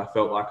me because I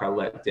felt like I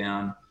let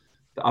down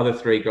the other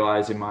 3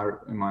 guys in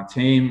my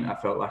team. I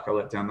felt like I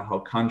let down the whole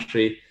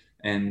country.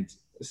 And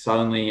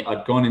suddenly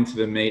I'd gone into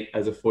the meet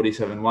as a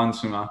 47.1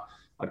 swimmer.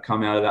 I'd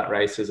come out of that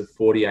race as a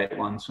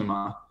 48.1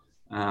 swimmer.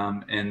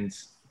 And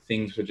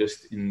things were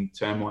just in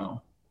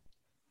turmoil.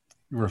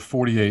 You were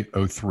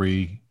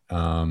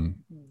 48.03.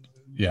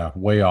 Yeah,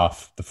 way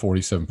off the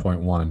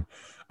 47.1.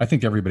 I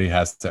think everybody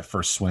has that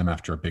first swim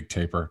after a big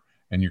taper,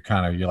 and you're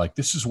like,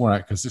 this is where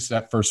because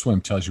that first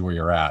swim tells you where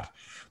you're at.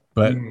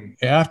 But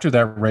after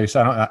that race,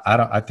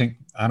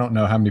 I don't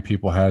know how many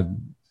people had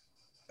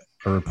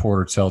a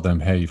reporter tell them,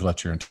 hey, you've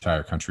let your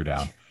entire country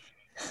down.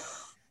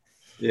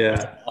 Yeah.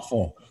 That's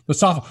awful.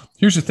 That's awful.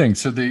 Here's the thing.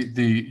 So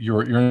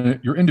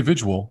your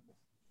individual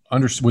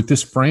with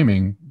this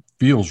framing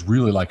feels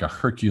really like a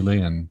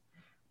Herculean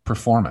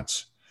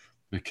performance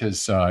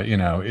because,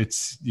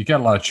 you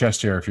got a lot of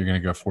chest hair if you're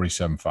going to go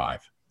 47.5.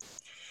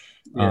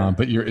 Yeah.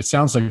 But it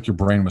sounds like your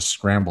brain was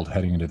scrambled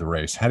heading into the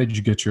race. How did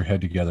you get your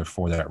head together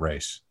for that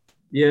race?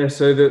 Yeah,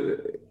 so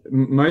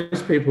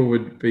most people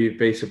would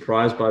be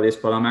surprised by this,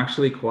 but I'm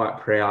actually quite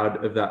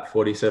proud of that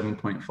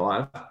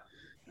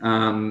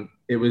 47.5.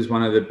 It was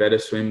one of the better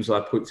swims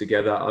I put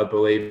together, I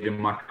believe, in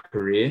my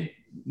career.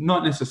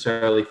 Not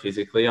necessarily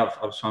physically.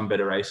 I've swum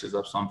better races.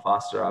 I've swum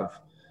faster. I've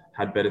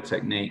had better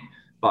technique.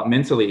 But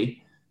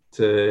mentally,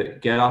 to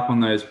get up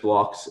on those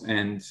blocks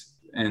and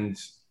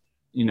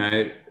you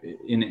know,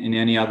 in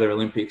any other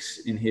Olympics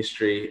in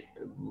history,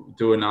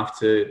 do enough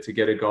to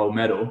get a gold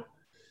medal.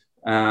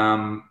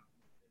 I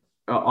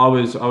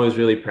was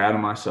really proud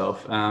of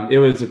myself. It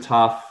was a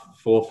tough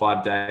 4 or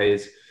 5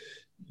 days.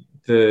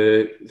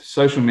 The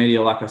social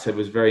media, like I said,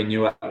 was very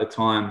new at the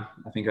time.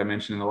 I think I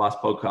mentioned in the last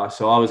podcast.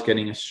 So I was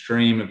getting a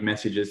stream of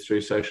messages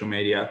through social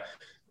media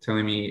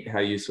telling me how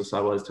useless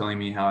I was, telling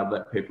me how I'd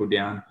let people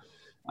down.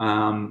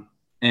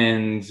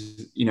 And,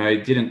 you know,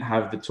 didn't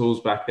have the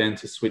tools back then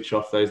to switch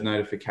off those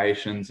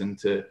notifications and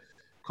to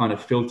kind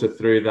of filter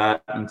through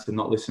that and to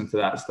not listen to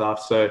that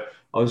stuff. So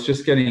I was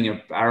just getting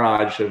a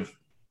barrage of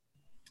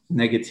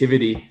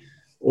negativity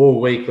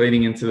all week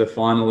leading into the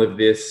final of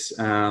this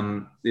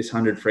 100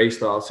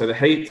 freestyle. So the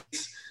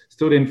heats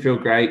still didn't feel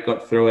great,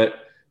 got through it.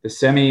 The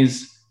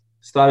semis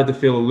started to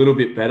feel a little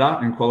bit better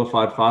and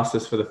qualified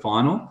fastest for the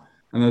final.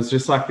 And there was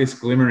just like this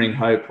glimmering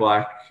hope,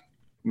 like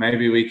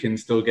maybe we can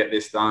still get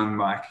this done.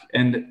 Like,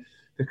 and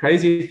the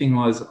crazy thing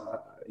was,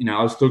 you know,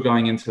 I was still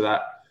going into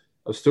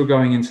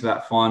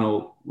that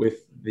final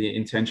with the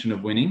intention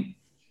of winning,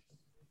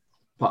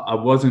 but I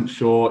wasn't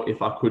sure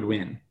if I could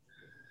win.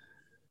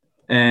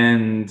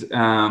 And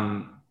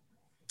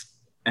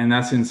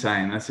that's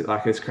insane. That's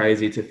like, it's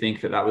crazy to think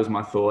that that was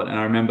my thought. And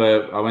I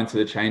remember I went to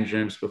the change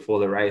rooms before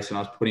the race and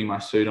I was putting my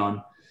suit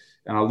on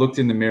and I looked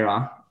in the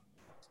mirror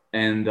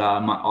and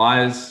my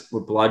eyes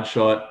were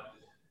bloodshot.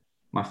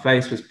 My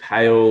face was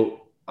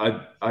pale.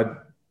 I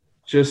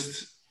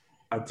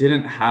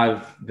didn't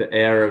have the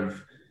air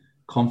of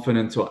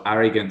confidence or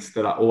arrogance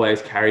that I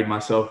always carried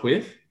myself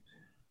with.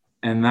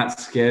 And that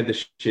scared the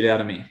shit out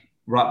of me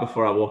right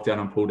before I walked out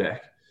on pool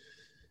deck.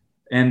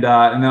 And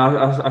then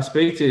I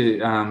speak to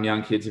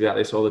young kids about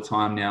this all the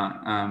time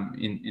now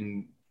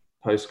in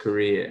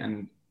post-career,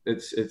 and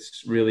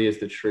it's really is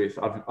the truth.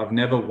 I've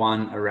never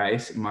won a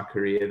race in my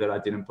career that I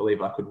didn't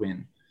believe I could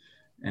win.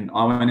 And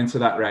I went into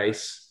that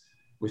race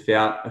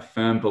without a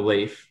firm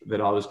belief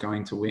that I was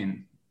going to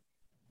win.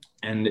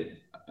 And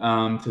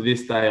to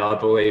this day, I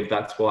believe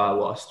that's why I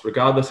lost,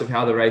 regardless of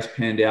how the race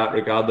panned out,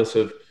 regardless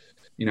of,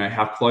 you know,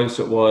 how close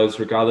it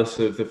was, regardless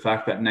of the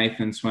fact that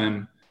Nathan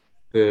swam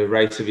the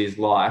race of his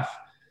life.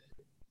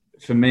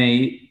 For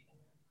me,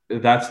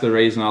 that's the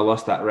reason I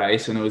lost that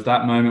race. And it was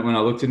that moment when I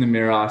looked in the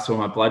mirror, I saw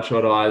my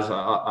bloodshot eyes, and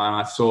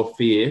I saw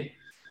fear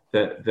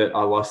that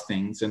I lost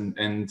things.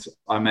 And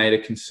I made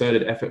a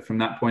concerted effort from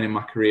that point in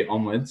my career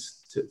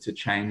onwards to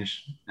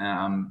change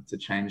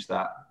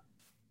that.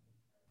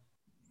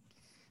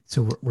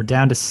 So we're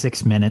down to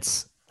 6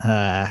 minutes.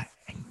 Dang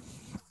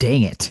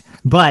it.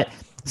 But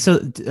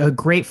so a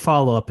great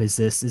follow-up is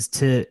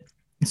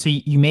so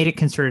you made a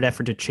concerted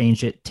effort to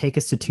change it. Take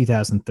us to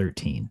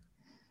 2013.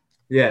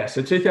 Yeah.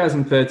 So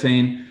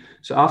 2013.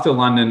 So after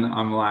London,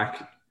 I'm like,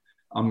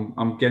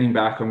 I'm getting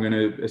back. I'm going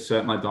to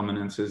assert my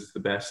dominance as the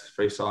best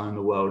freestyler in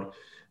the world.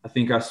 I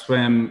think I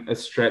swam a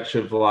stretch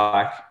of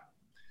like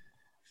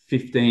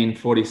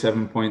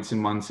 47 points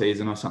in one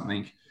season or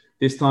something.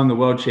 This time the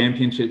World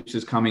Championships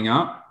is coming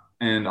up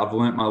and I've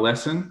learnt my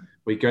lesson.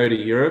 We go to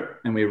Europe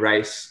and we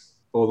race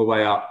all the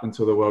way up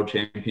until the World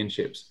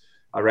Championships.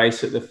 I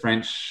race at the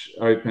French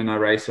Open. I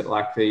race at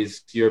like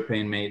these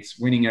European meets,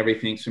 winning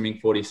everything, swimming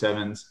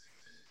 47s.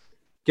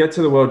 Get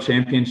to the World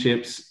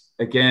Championships.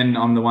 Again,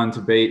 I'm the one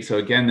to beat. So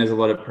again, there's a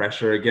lot of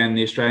pressure. Again,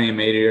 the Australian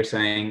media are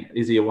saying,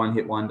 is he a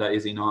one-hit wonder?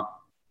 Is he not?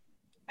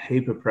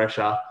 Heap of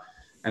pressure.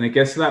 And it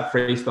gets to that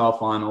freestyle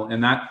final.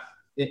 And that,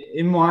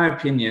 in my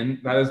opinion,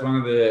 that is one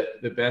of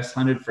the best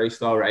 100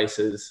 freestyle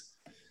races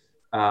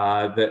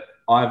that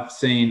I've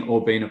seen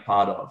or been a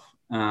part of.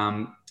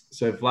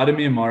 So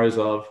Vladimir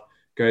Morozov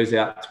goes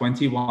out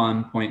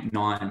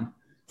 21.9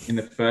 in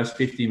the first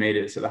 50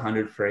 meters at the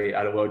 100 free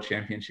at a World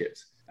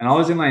Championships. And I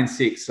was in lane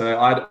 6. So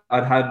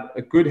I'd had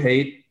a good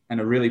heat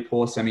and a really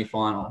poor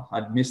semi-final.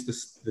 I'd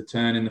missed the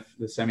turn in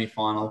the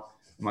semi-final.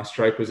 My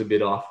stroke was a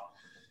bit off.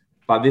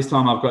 But this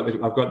time I've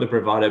got the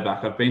bravado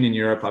back. I've been in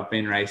Europe. I've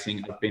been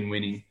racing. I've been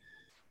winning.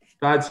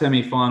 Bad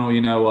semi-final,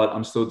 you know what?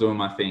 I'm still doing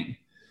my thing.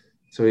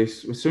 So we're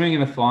swimming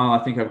in the final. I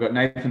think I've got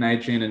Nathan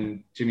Adrian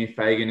and Jimmy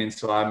Fagan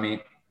inside me.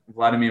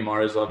 Vladimir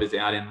Morozov is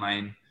out in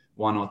lane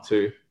 1 or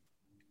 2.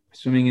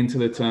 Swimming into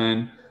the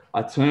turn.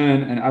 I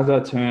turn, and as I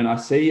turn, I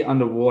see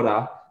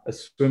underwater a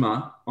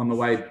swimmer on the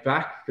way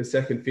back the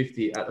second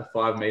 50 at the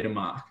 5 meter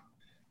mark.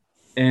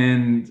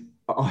 And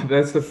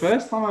that's the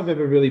first time I've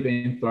ever really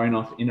been thrown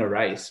off in a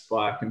race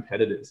by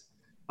competitors.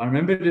 I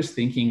remember just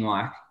thinking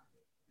like,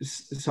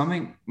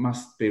 something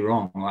must be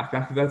wrong. Like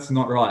that's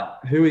not right.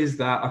 Who is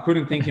that? I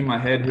couldn't think in my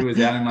head who was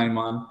out in lane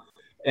 1.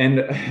 And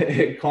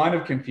it kind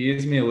of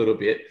confused me a little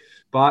bit.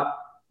 But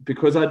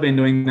because I'd been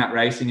doing that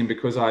racing and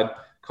because I'd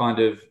kind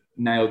of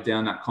nailed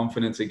down that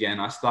confidence again,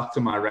 I stuck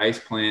to my race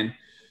plan.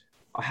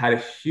 I had a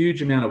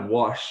huge amount of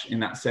wash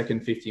in that second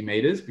 50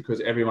 meters because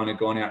everyone had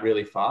gone out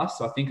really fast.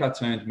 So I think I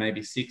turned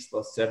maybe 6th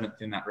or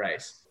 7th in that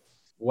race,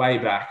 way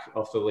back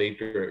off the lead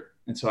group.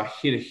 And so I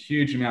hit a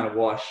huge amount of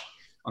wash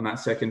on that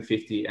second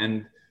 50.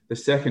 And the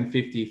second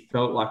 50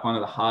 felt like one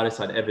of the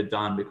hardest I'd ever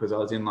done because I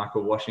was in like a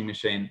washing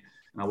machine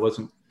and I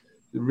wasn't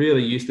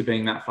really used to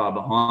being that far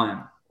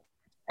behind.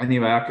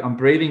 anyway, I'm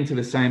breathing to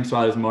the same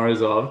side as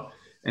Morozov.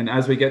 And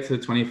as we get to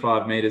the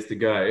 25 meters to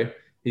go,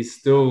 he's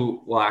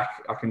still like,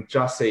 I can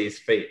just see his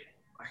feet.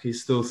 Like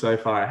he's still so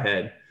far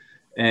ahead.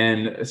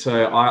 And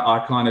so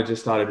I kind of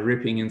just started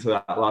ripping into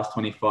that last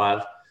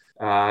 25.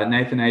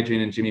 Nathan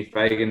Adrian and Jimmy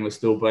Fagan were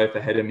still both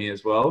ahead of me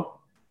as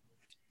well.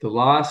 The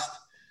last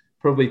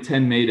probably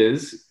 10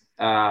 meters,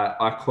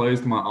 I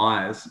closed my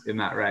eyes in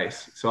that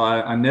race. So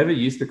I never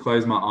used to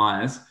close my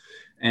eyes.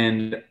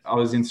 And I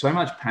was in so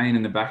much pain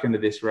in the back end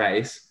of this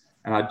race.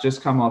 And I'd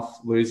just come off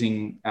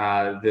losing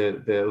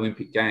the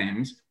Olympic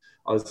Games.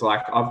 I was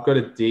like, I've got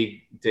to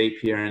dig deep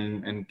here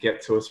and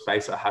get to a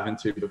space I haven't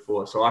to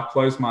before. So I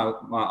closed my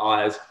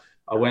eyes.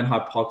 I went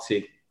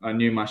hypoxic. I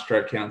knew my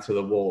stroke count to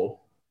the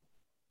wall.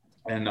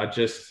 And I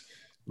just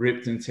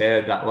ripped and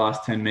teared that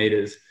last 10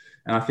 meters.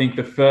 And I think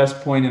the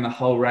first point in the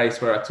whole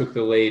race where I took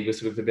the lead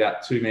was with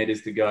about 2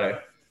 meters to go.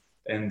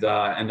 And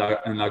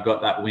I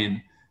got that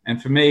win. And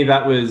for me,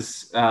 that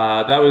was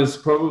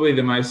probably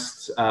the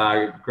most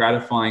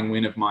gratifying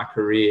win of my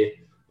career,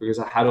 because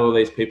I had all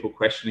these people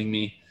questioning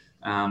me.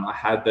 I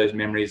had those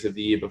memories of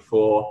the year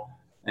before.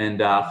 And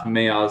for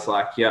me, I was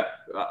like, yep,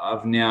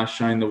 I've now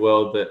shown the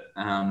world that,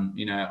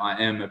 I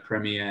am a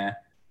premier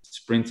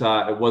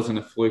sprinter. It wasn't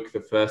a fluke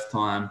the first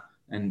time,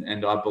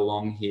 and I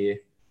belong here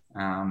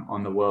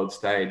on the world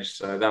stage.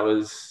 So that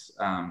was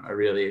a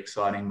really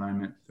exciting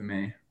moment for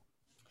me.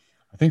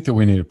 I think that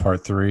we need a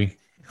part 3.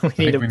 We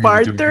need a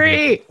part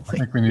 3. I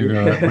think we need would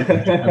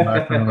you come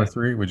back for number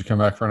 3? Would you come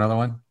back for another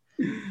one?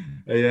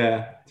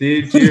 Yeah. Do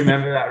you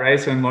remember that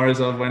race when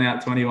Morozov went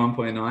out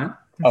 21.9?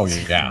 Oh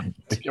yeah,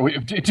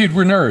 dude,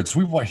 we're nerds.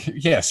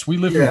 We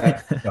live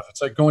in stuff.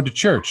 It's like going to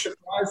church.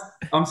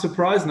 I'm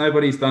surprised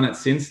nobody's done it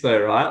since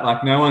though, right?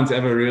 Like no one's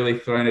ever really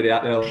thrown it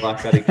out there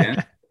like that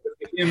again.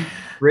 Him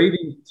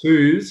breathing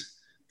 2s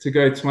to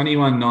go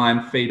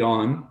 21.9 feet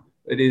on,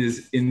 it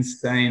is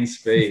insane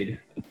speed.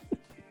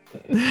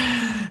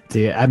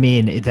 Dude, I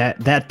mean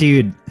that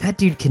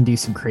dude can do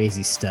some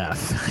crazy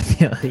stuff. I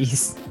feel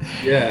he's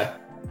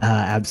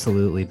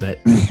absolutely. But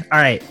all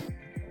right,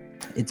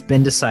 it's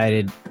been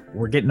decided.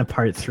 We're getting a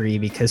part 3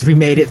 because we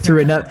made it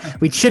through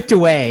we chipped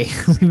away.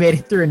 We made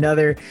it through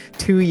another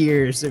 2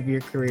 years of your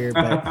career.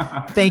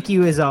 But thank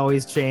you as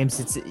always, James.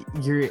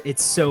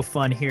 It's so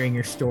fun hearing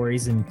your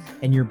stories and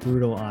your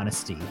brutal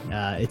honesty.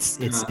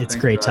 It's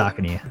great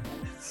talking to you.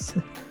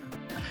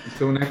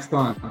 Until next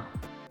time.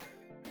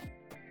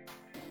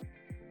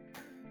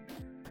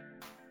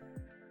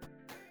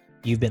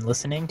 You've been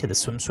listening to the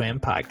Swim Swam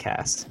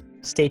podcast.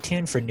 Stay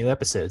tuned for new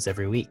episodes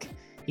every week.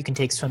 You can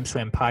take Swim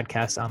Swam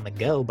podcast on the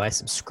go by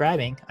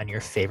subscribing on your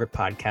favorite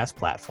podcast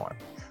platform.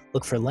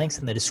 Look for links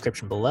in the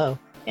description below,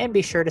 and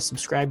be sure to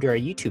subscribe to our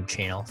YouTube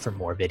channel for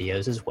more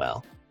videos as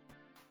well.